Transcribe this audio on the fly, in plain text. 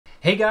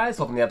Hey guys,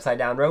 welcome to the Upside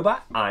Down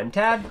Robot. I'm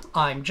Tad.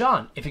 I'm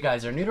John. If you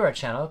guys are new to our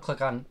channel, click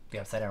on the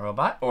Upside Down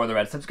Robot Or the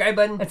red subscribe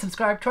button. and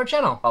subscribe to our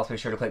channel. Also be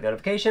sure to click the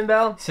notification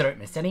bell So you don't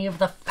miss any of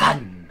the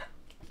fun.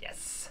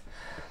 Yes.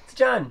 So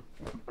John,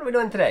 what are we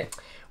doing today?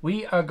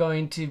 We are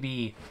going to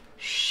be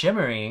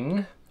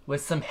shimmering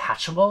with some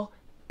Hatchimals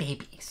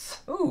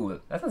babies.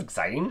 Ooh, that sounds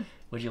exciting.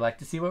 Would you like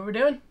to see what we're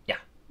doing? Yeah.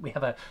 We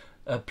have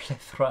a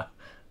plethora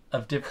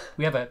of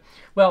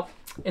well,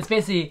 it's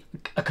basically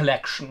a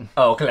collection.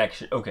 Oh,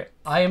 collection. Okay.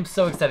 I am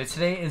so excited.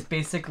 Today is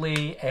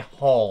basically a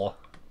haul.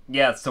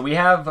 Yeah, so we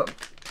have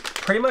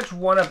pretty much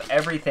one of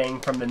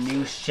everything from the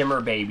new Shimmer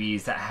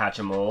Babies at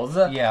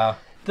Hatchimals. Yeah.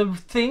 The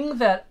thing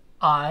that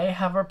I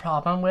have a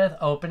problem with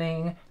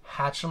opening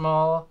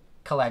Hatchimal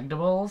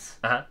CollEGGtibles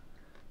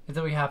is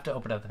that we have to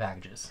open up the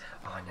packages.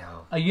 Oh,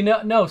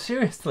 no. No,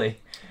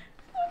 seriously.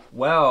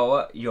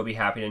 Well, you'll be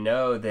happy to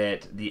know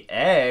that the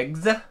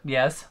eggs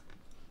Yes.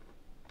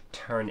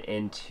 turn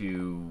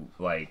into,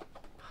 like,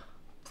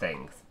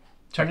 things.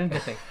 Turn into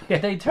things.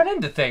 They turn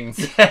into things.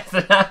 Yes,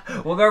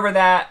 we'll go over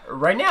that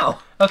right now.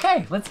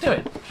 Okay, let's do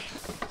it.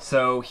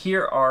 So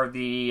here are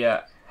the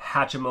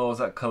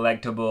Hatchimals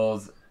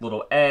CollEGGtibles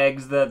little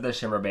eggs, the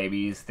Shimmer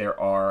Babies. There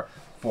are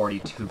 40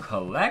 to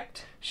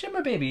collect.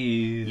 Shimmer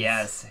Babies.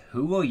 Yes,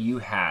 who will you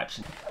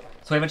hatch?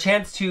 So we have a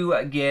chance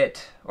to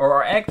get, or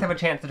our eggs have a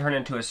chance to turn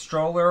into a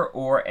stroller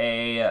or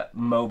a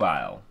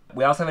mobile.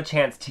 We also have a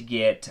chance to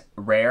get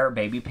rare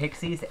baby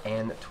pixies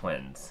and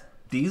twins.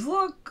 These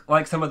look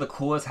like some of the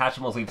coolest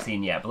Hatchimals we've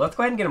seen yet, but let's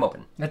go ahead and get them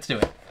open. Let's do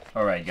it.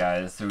 All right,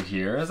 guys, so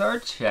here's our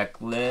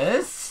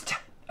checklist.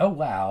 Oh,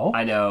 wow.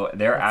 I know,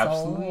 they're That's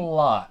absolutely... a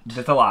lot.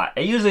 That's a lot.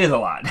 It usually is a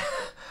lot.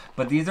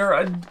 But these are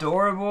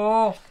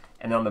adorable.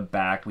 And on the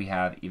back, we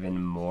have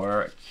even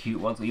more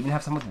cute ones. We even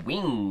have some with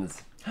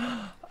wings.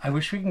 I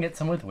wish we can get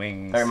some with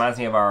wings. That reminds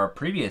me of our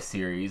previous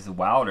series,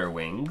 Wilder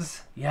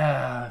Wings.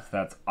 Yeah. So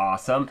that's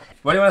awesome.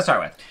 What do you want to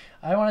start with?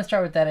 I want to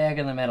start with that egg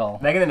in the middle.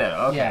 Egg in the middle,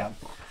 okay. Yeah.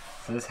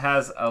 So this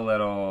has a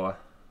little...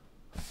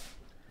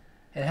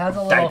 It has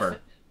a little... diaper.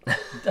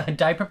 A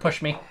diaper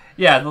push me.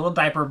 Yeah, the little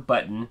diaper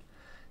button.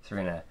 So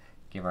we're going to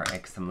give our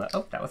egg some...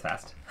 Oh, that was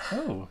fast.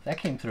 Oh, that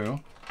came through.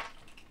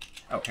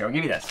 Okay, I'll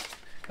give you this.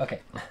 Okay.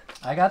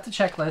 I got the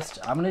checklist.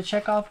 I'm going to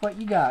check off what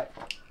you got.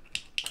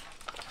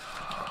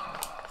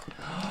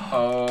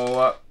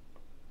 Oh,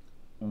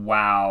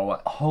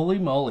 wow. Holy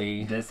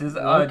moly. This is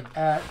Look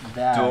at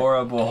that.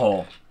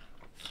 adorable.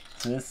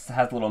 So this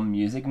has little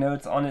music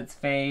notes on its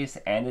face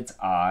and its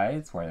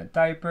eyes. Wearing a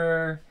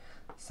diaper.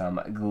 Some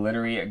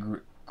glittery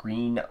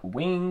green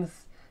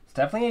wings. It's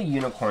definitely a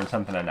unicorn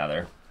something or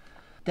another.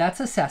 That's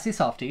a Sassy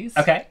Softies.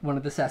 Okay. One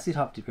of the Sassy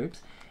Softie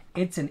groups.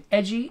 It's an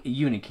edgy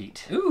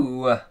Unikeet.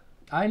 Ooh.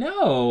 I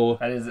know.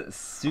 That is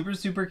super,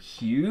 super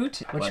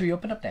cute. What should we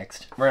open up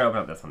next? We're going to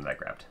open up this one that I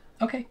grabbed.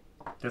 Okay.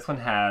 This one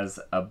has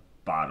a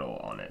bottle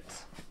on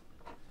it.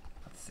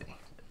 Let's see.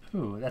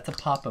 Ooh, that's a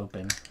pop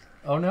open.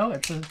 Oh no,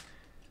 it's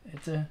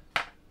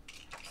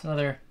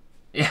another.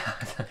 Yeah.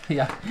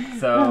 Yeah.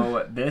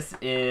 So this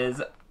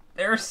is,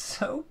 they're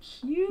so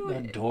cute.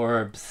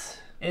 Adorbs.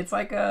 It's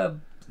like a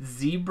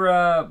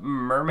zebra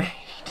mermaid.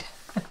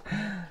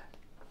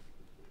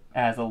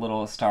 Has a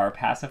little star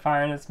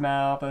pacifier in its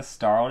mouth, a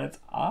star on its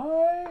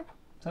eye,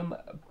 some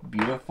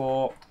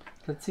beautiful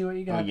Let's see what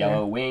you got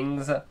yellow there.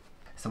 wings.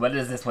 So what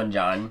is this one,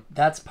 John?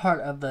 That's part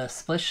of the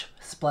Splish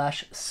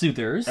Splash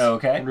Soothers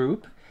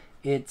group.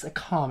 It's a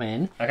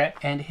common. Okay.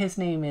 And his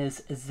name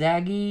is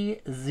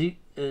Zaggy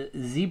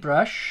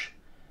Zebrush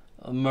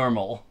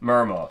Mermal.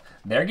 Mermal.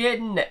 They're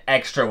getting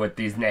extra with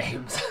these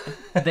names.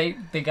 They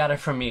got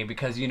it from me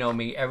because you know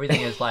me.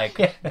 Everything is like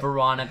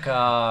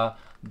Veronica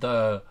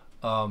the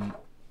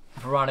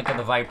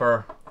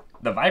Viper.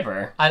 The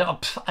Viper? I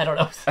don't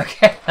know.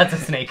 Okay. That's a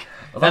snake.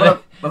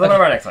 Let's look at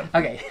our next one.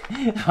 Okay.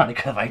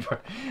 Veronica the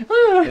Viper.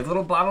 These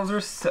little bottles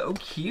are so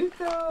cute,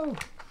 though.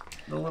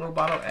 The little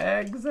bottle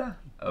eggs.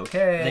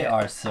 Okay. They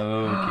are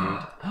so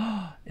cute.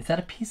 Is that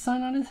a peace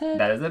sign on his head?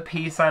 That is a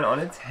peace sign on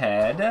its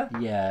head.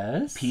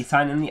 Yes. Peace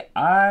sign in the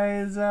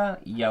eyes.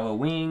 Yellow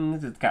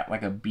wings. It's got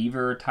like a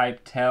beaver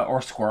type tail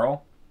or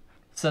squirrel.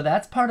 So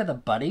that's part of the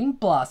budding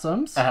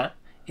blossoms. Uh-huh.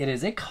 It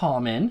is a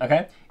common.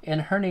 Okay.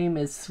 And her name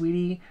is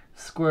Sweetie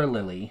Square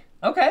Lily.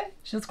 Okay.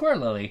 She's a square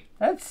lily.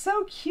 That's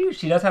so cute.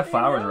 She does have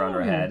flowers around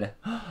her head.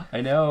 I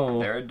know.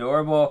 They're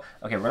adorable.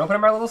 Okay, we're gonna open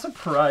up our little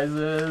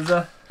surprises.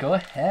 Go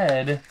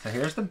ahead. So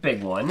here's the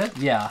big one.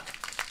 Yeah.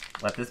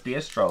 Let this be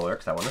a stroller,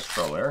 because I want a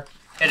stroller.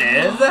 It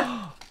is!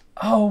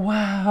 Oh,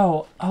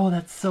 wow. Oh,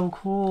 that's so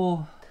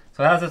cool.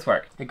 So how does this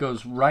work? It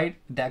goes right,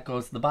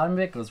 the bottom of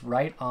it goes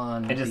right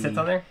on. It just sits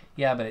on there?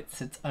 Yeah, but it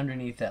sits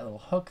underneath that little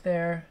hook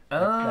there. Oh,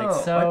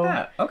 like so. like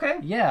that. Okay.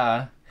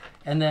 Yeah.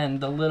 And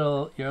then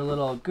your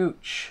little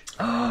gooch.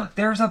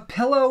 There's a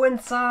pillow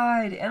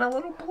inside and a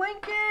little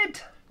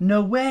blanket.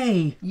 No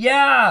way.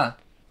 Yeah.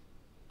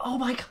 Oh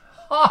my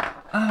god.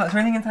 Is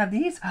there anything inside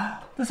these?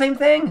 The same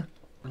thing.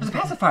 There's a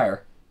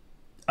pacifier.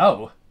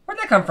 Oh. Where'd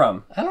that come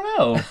from? I don't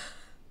know.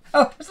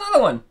 Oh, there's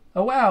another one.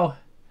 Oh, wow.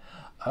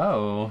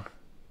 Oh.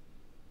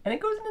 And it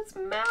goes in its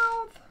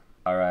mouth.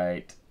 All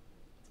right.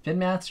 Spin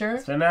Master.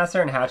 Spin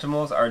Master and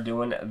Hatchimals are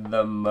doing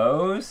the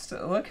most.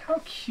 Look how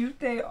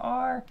cute they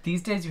are.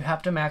 These days you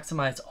have to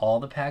maximize all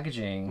the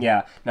packaging.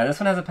 Yeah. Now this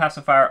one has a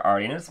pacifier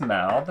already in its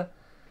mouth.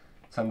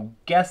 So I'm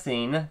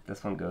guessing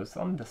this one goes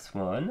on this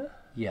one.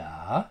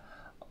 Yeah.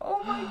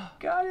 Oh my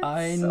god, it's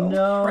I so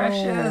know.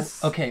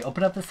 precious. Okay,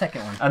 open up the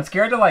second one. I'm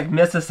scared to like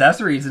miss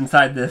accessories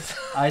inside this.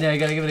 I know, you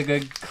gotta give it a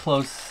good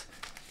close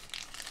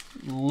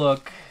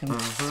look.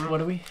 What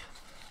do we...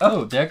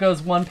 Oh, there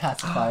goes one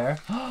pacifier.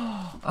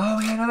 Oh,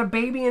 we had another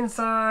baby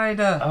inside.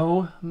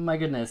 Oh my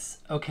goodness.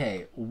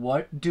 Okay,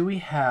 what do we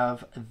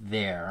have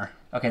there?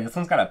 Okay, this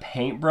one's got a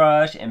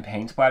paintbrush and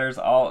paint splatters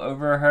all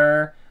over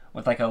her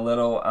with like a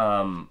little,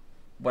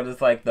 what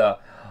is like the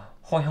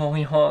hoi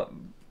hoi hoi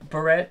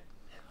beret?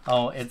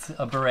 Oh, it's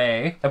a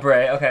beret. A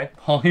beret, okay.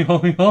 Hoi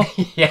hoi hoi.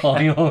 Yeah.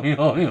 Hoi hoi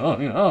hoi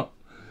hoi hoi.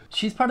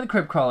 She's part of the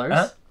crib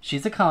crawlers.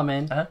 She's a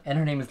common, and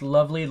her name is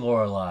Lovely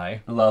Lorelei.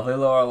 Lovely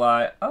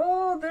Lorelei.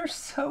 Oh, they're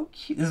so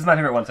cute. This is my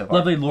favorite one so far.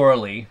 Lovely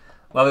Lorelei.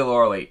 Lovely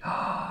Lorelei.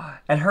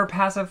 And her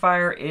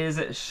pacifier is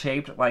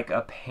shaped like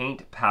a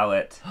paint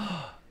palette.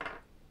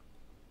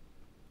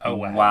 Oh,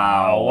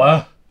 wow.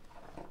 Wow.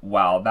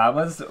 Wow, that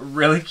was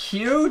really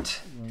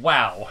cute.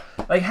 Wow.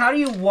 Like, how do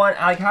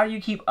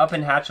you keep up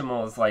in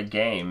Hatchimals, like,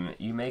 game?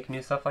 You make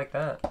new stuff like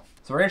that.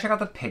 So we're gonna check out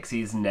the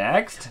Pixies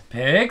next.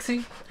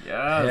 Pixie.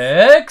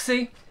 Yes.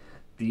 Pixie.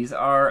 These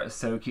are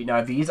so cute.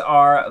 Now, these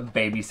are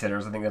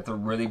babysitters. I think that's a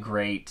really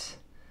great,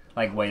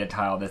 like, way to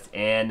tile this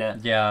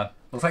in. Yeah.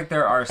 Looks like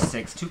there are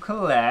 6 to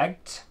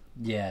collect.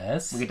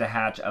 Yes. We get to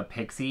hatch a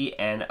Pixie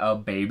and a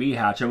baby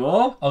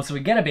Hatchimal. Oh, so we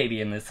get a baby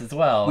in this as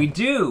well. We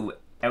do.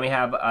 And we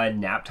have a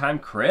nap time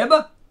crib.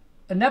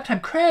 A nap time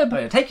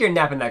crib. Take your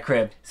nap in that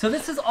crib. So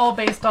this is all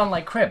based on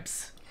like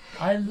cribs.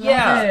 I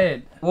love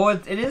it. Well,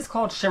 it is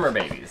called Shimmer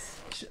Babies.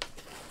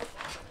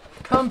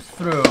 Come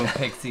through,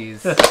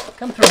 Pixies.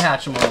 Come through,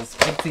 Hatchimals.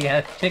 Pixie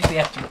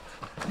Hatchimals.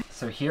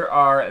 So here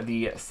are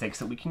the 6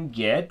 that we can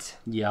get.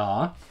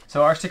 Yeah.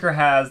 So our sticker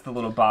has the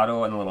little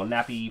bottle and the little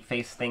nappy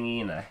face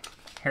thingy and a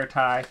hair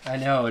tie. I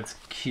know, it's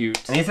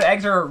cute. And these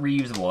eggs are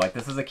reusable. Like,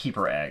 this is a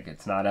keeper egg.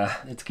 It's not a...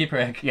 It's a keeper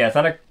egg. Yeah, it's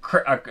not a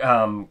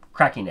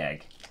cracking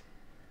egg.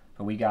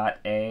 But we got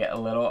a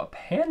little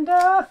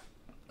panda.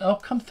 Oh,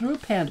 come through,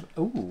 Panda.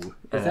 Ooh.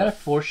 Is that a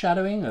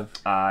foreshadowing of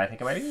I think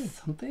it might be.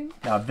 something?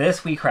 Now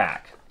this we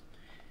crack.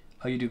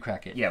 Oh, you do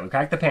crack it. Yeah, we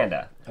cracked the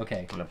panda. Okay.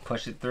 I'm going to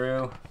push it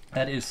through.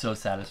 That is so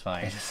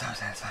satisfying. It is so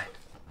satisfying.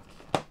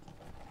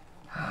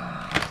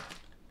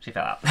 She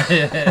fell out.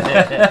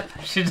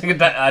 She took a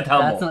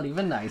tumble. That's not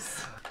even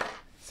nice.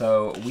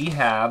 So we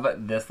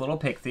have this little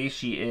pixie.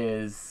 She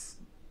is,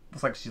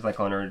 looks like she's like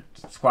on her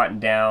squatting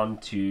down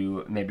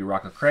to maybe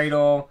rock a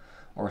cradle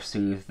or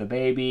soothe the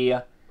baby.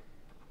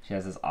 She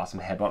has this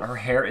awesome headband. Her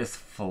hair is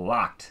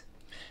flocked.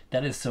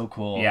 That is so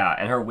cool. Yeah,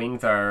 and her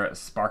wings are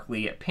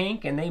sparkly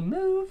pink and they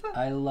move.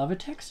 I love a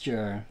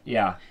texture.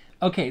 Yeah.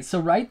 Okay, so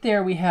right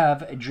there we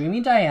have Dreamy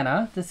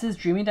Diana. This is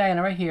Dreamy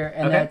Diana right here,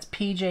 and that's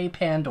PJ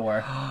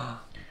Pandor.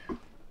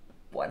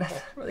 What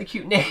a really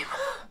cute name.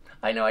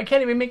 I know, I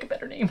can't even make a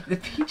better name. The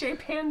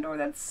PJ Pandor,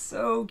 that's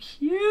so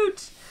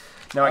cute.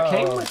 Now it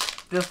came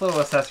with this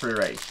little accessory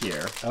right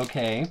here.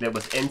 Okay. That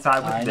was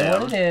inside with them. I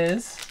know what it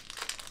is.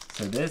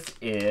 So this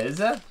is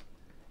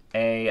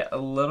a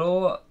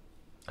little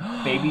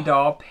baby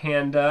doll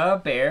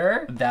panda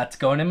bear. That's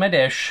going in my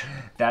dish.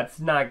 That's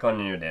not going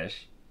in your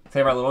dish. So we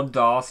have our little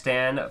doll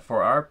stand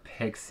for our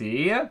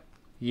Pixie.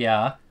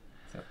 Yeah.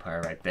 So put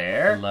her right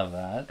there. I love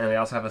that. And we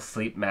also have a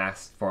sleep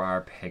mask for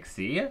our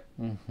Pixie.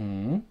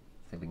 Mm-hmm.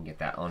 See if we can get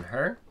that on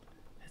her.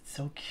 It's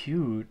so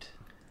cute.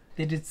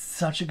 They did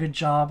such a good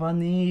job on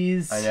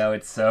these. I know,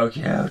 it's so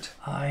cute.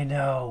 I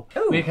know.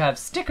 Ooh, we have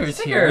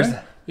stickers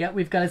here. Yeah,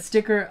 we've got a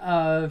sticker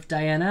of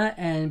Diana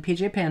and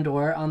PJ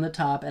Pandor on the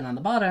top, and on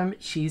the bottom,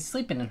 she's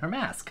sleeping in her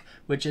mask,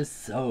 which is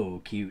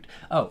so cute.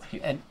 Oh,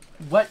 and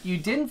what you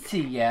didn't see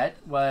yet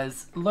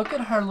was, look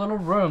at her little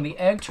room. The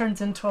egg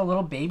turns into a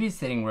little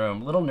babysitting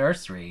room, little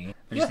nursery.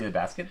 Did you see the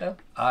basket, though?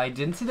 I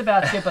didn't see the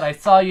basket, but I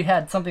saw you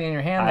had something in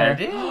your hand there. I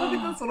did. Look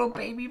at this little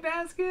baby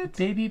basket.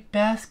 Baby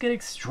basket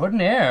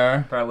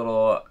extraordinaire. Put our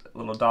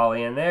little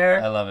dolly in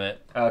there. I love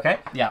it. Okay.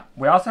 Yeah.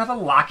 We also have a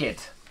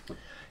locket.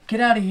 Get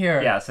out of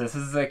here. Yeah, so this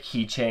is a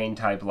keychain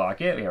type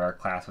locket. We have our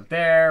clasp up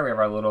there. We have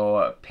our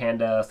little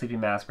panda sleeping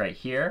mask right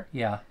here.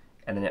 Yeah.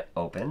 And then it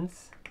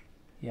opens.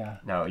 Yeah.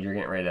 No, you're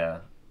getting ready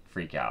to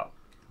freak out.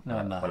 No,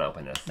 I'm not. When I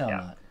open this. No, yeah.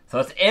 I'm not. So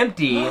it's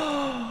empty,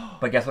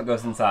 but guess what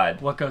goes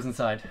inside? What goes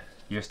inside?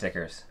 Your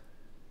stickers.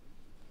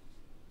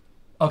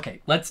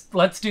 Okay, let's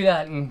do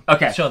that and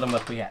show them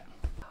what we had.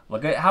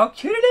 Look at how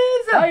cute it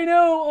is! I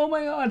know! Oh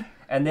my god!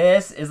 And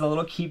this is a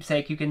little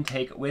keepsake you can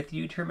take with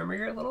you to remember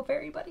your little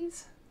fairy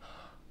buddies.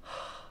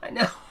 I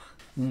know.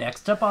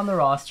 Next up on the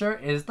roster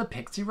is the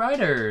Pixie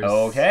Riders.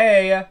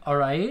 Okay.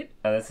 Alright.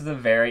 Now this is a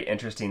very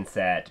interesting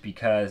set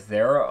because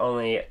there are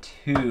only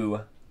 2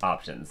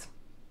 options.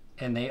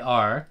 And they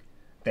are?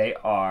 They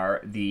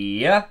are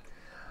the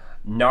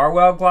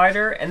Narwhal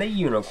Glider and the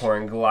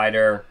Unicorn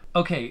Glider.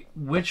 Okay,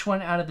 which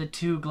one out of the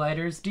 2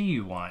 gliders do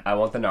you want? I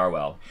want the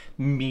narwhal.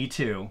 Me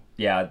too.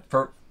 Yeah,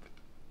 for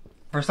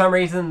some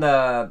reason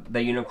the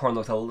unicorn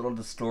looks a little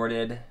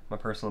distorted. My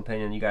personal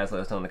opinion. You guys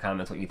let us know in the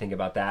comments what you think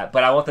about that.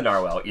 But I want the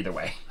narwhal either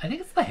way. I think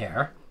it's the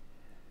hair.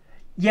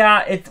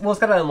 Yeah, it's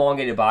got an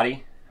elongated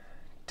body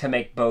to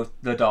make both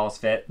the dolls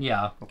fit.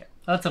 Yeah. Okay.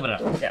 Let's open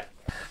it up. Yeah.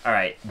 All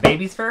right.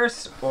 Babies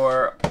first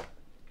or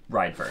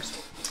ride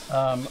first?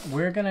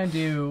 We're gonna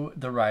do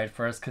the ride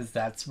first because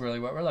that's really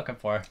what we're looking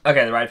for.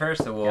 Okay, the ride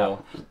first. So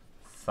we'll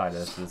slide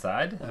this to the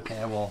side. Okay,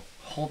 I will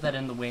hold that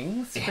in the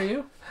wings for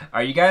you.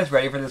 Are you guys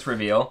ready for this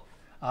reveal?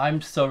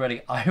 I'm so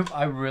ready.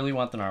 I really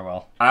want the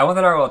narwhal. I want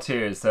the narwhal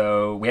too.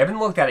 So we haven't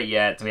looked at it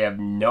yet. So we have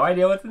no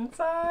idea what's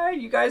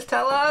inside. You guys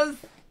tell us.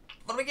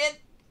 What do we get?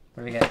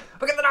 What do we get?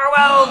 Look at the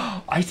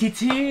narwhal!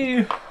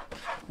 ITT!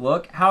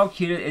 Look how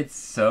cute it is. It's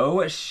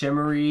so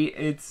shimmery.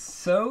 It's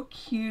so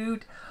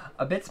cute.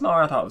 A bit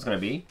smaller than I thought it was going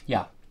to be.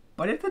 Yeah.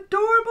 But it's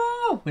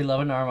adorable. We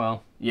love a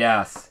narwhal.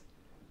 Yes.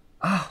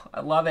 Oh, I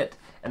love it.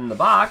 And in the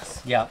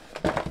box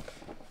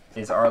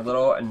is our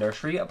little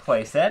nursery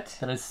playset.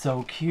 That is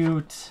so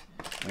cute.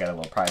 We got a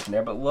little prize in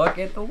there, but look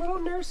at the little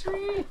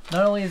nursery.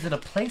 Not only is it a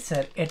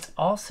playset, it's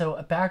also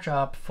a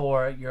backdrop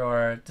for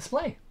your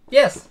display.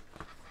 Yes.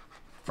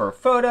 For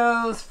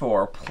photos,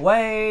 for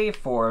play,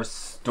 for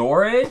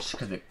storage,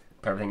 because it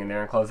put everything in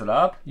there and close it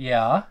up.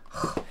 Yeah.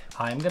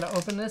 I'm going to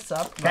open this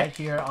up right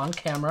here on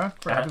camera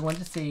for everyone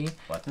to see.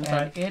 What's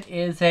inside? And it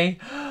is a...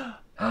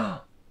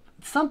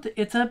 something.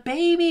 It's a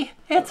baby.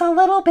 It's a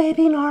little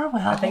baby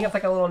narwhal. I think it's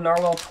like a little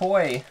narwhal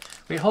toy.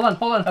 Wait, hold on.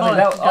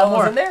 Got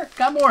more in there?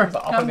 Got more. It's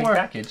an awful Got big more.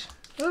 package.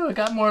 Ooh, it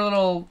got more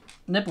little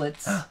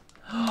niblets.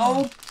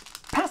 Oh,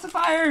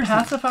 pacifiers!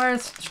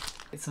 Pacifiers.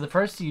 So the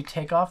first you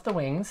take off the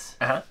wings.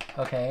 Uh-huh.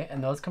 Okay,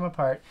 and those come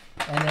apart.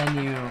 And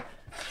then you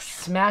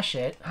smash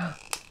it.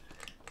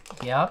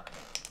 Yep.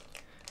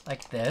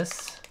 Like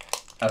this.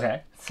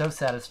 Okay. So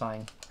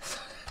satisfying.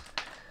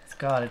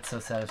 God, it's so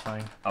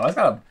satisfying. Oh, it's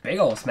got a big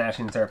old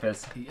smashing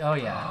surface. Oh,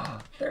 yeah.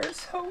 They're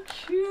so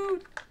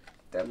cute.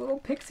 They're little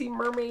pixie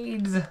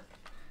mermaids.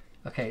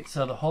 Okay,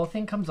 so the whole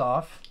thing comes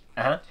off.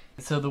 Uh-huh.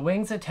 So the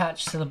wings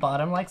attach to the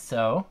bottom like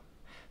so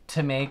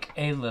to make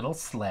a little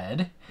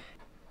sled.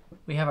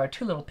 We have our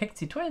 2 little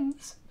Pixie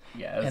Twins.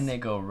 Yes. And they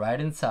go right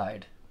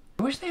inside.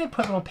 I wish they had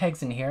put little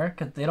pegs in here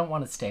because they don't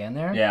want to stay in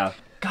there. Yeah.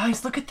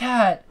 Guys, look at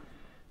that.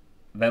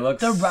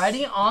 They're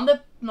riding on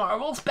the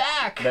narwhal's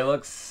back. They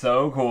look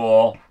so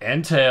cool.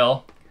 And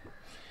tail.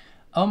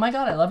 Oh my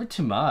god, I love it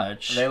too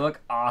much. They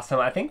look awesome.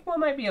 I think one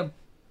might be a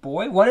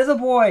boy. One is a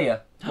boy.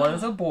 One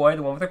is a boy.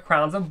 The one with the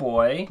crown's a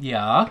boy.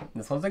 Yeah.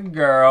 This one's a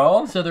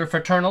girl. So they're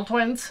fraternal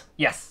twins?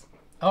 Yes.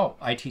 Oh,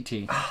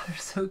 ITT. Oh, they're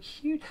so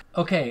cute.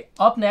 Okay,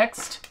 up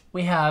next,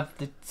 we have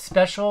the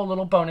special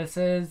little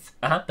bonuses.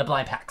 Uh-huh. The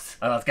blind packs.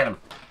 Oh, let's get them.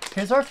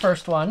 Here's our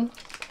first one.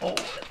 Oh,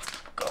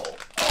 let's go.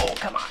 Oh,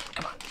 come on,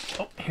 come on.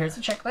 Oh, here's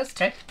the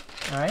checklist. Okay.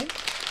 All right.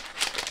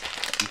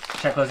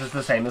 Checklist is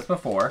the same as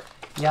before.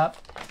 Yep.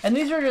 And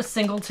these are just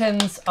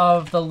singletons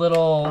of the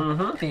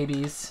little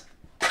babies.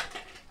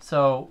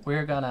 So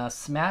we're gonna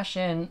smash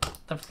in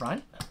the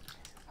front.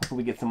 Hopefully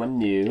we get someone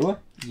new.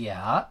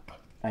 Yeah.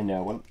 I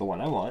know the one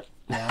I want.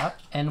 Yeah.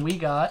 And we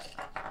got,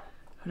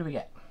 who do we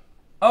get?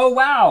 Oh,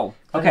 wow.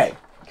 Okay.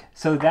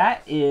 So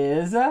that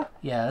is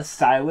Yes.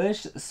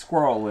 Stylish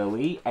Squirrel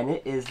Lily, and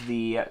it is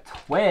the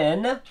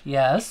twin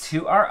Yes.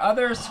 to our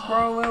other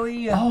Squirrel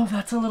Lily. Oh,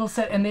 that's a little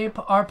set. And they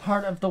are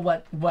part of the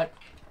what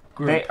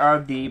group? They are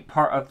the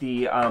part of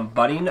the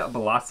Budding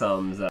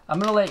Blossoms. I'm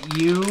gonna let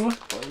you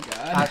Oh, God.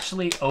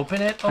 actually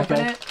open it.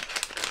 Okay.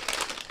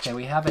 Okay,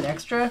 we have an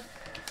extra.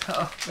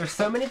 Oh, there's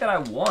so many that I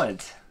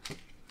want.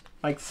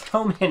 Like,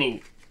 so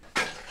many.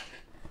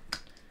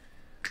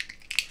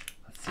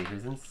 Let's see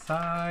who's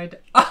inside.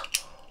 Ah!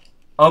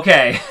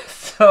 Okay,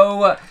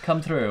 so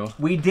Come through.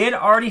 we did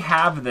already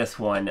have this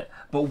one,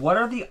 but what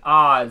are the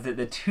odds that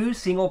the 2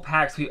 single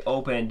packs we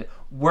opened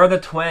were the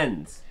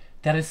twins?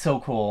 That is so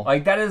cool.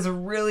 Like, that is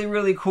really,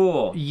 really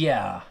cool.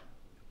 Yeah.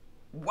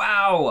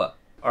 Wow.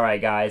 All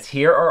right, guys,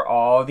 here are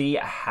all the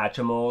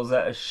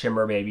Hatchimals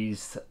Shimmer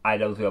Babies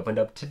items we opened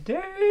up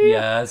today.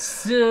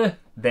 Yes. These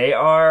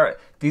are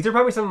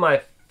probably some of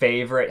my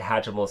favorite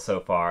Hatchimals so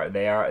far.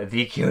 They are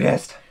the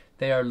cutest.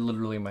 They are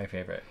literally my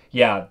favorite.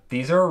 Yeah,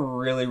 these are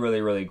really,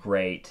 really, really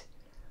great.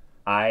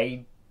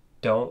 I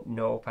don't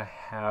know if I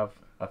have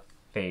a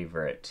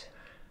favorite.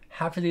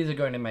 Half of these are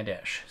going in my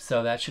dish,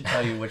 so that should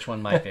tell you which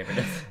one my favorite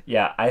is.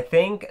 Yeah, I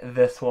think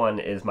this one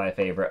is my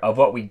favorite of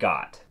what we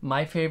got.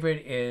 My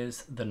favorite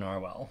is the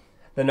narwhal.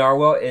 The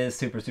narwhal is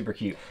super, super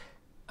cute.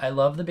 I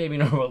love the baby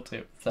narwhal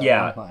too. So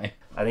Yeah, don't lie.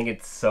 I think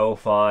it's so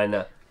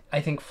fun. I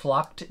think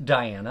Flocked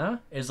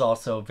Diana is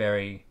also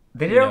very,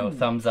 They you did know,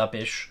 thumbs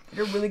up-ish. They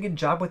did a really good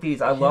job with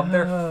these. I love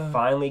they're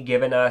finally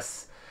giving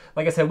us,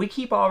 like I said, we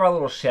keep all of our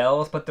little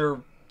shells, but they're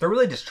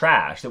really just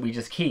trash that we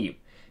just keep.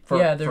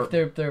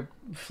 They're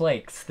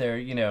flakes. They're,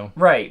 you know.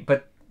 Right,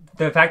 but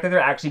the fact that they're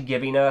actually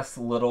giving us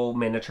little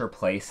miniature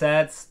play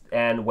sets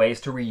and ways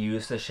to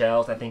reuse the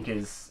shells, I think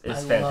is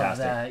fantastic. I love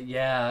that.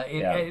 Yeah.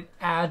 It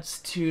adds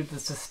to the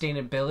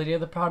sustainability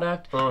of the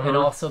product and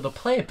also the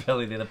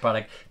playability of the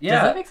product. Yeah.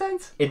 Does that make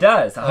sense? It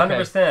does.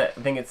 100%. Okay.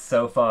 I think it's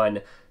so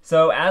fun.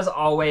 So, as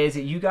always,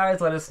 you guys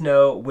let us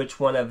know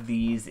which one of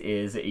these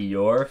is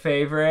your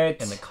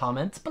favorite. In the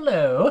comments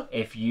below.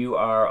 If you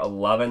are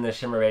loving the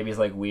Shimmer Babies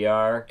like we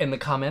are. In the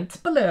comments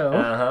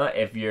below.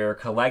 If you're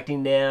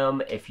collecting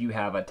them, if you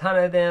have a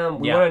ton of them.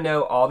 We want to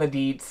know all the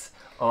deets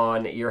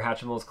on your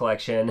Hatchimals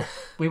collection.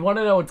 We want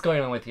to know what's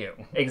going on with you.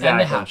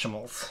 Exactly. And the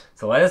Hatchimals.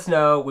 So, let us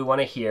know. We want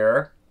to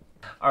hear.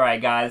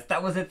 Alright, guys.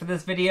 That was it for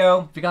this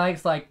video. If you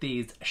guys like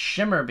these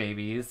Shimmer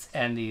Babies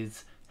and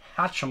these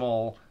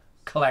Hatchimal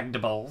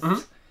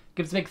CollEGGtibles,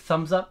 give us a big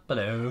thumbs up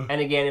below. And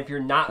again, if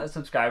you're not a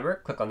subscriber,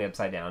 click on the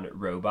upside down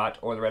robot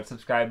or the red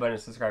subscribe button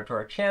to subscribe to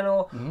our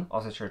channel.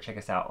 Also, sure to check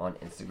us out on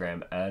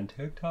Instagram and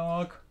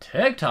TikTok.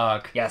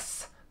 TikTok?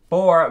 Yes.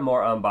 For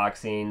more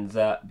unboxings,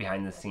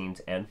 behind the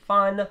scenes, and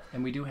fun.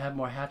 And we do have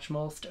more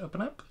Hatchimals to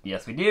open up?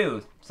 Yes, we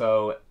do.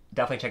 So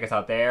definitely check us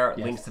out there.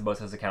 Yes. Links to both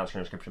those accounts in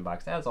the description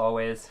box, as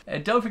always.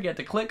 And don't forget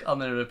to click on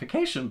the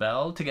notification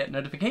bell to get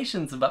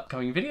notifications of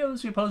upcoming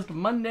videos we post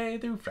Monday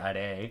through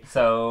Friday.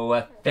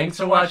 So, thanks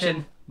for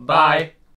watching. Bye.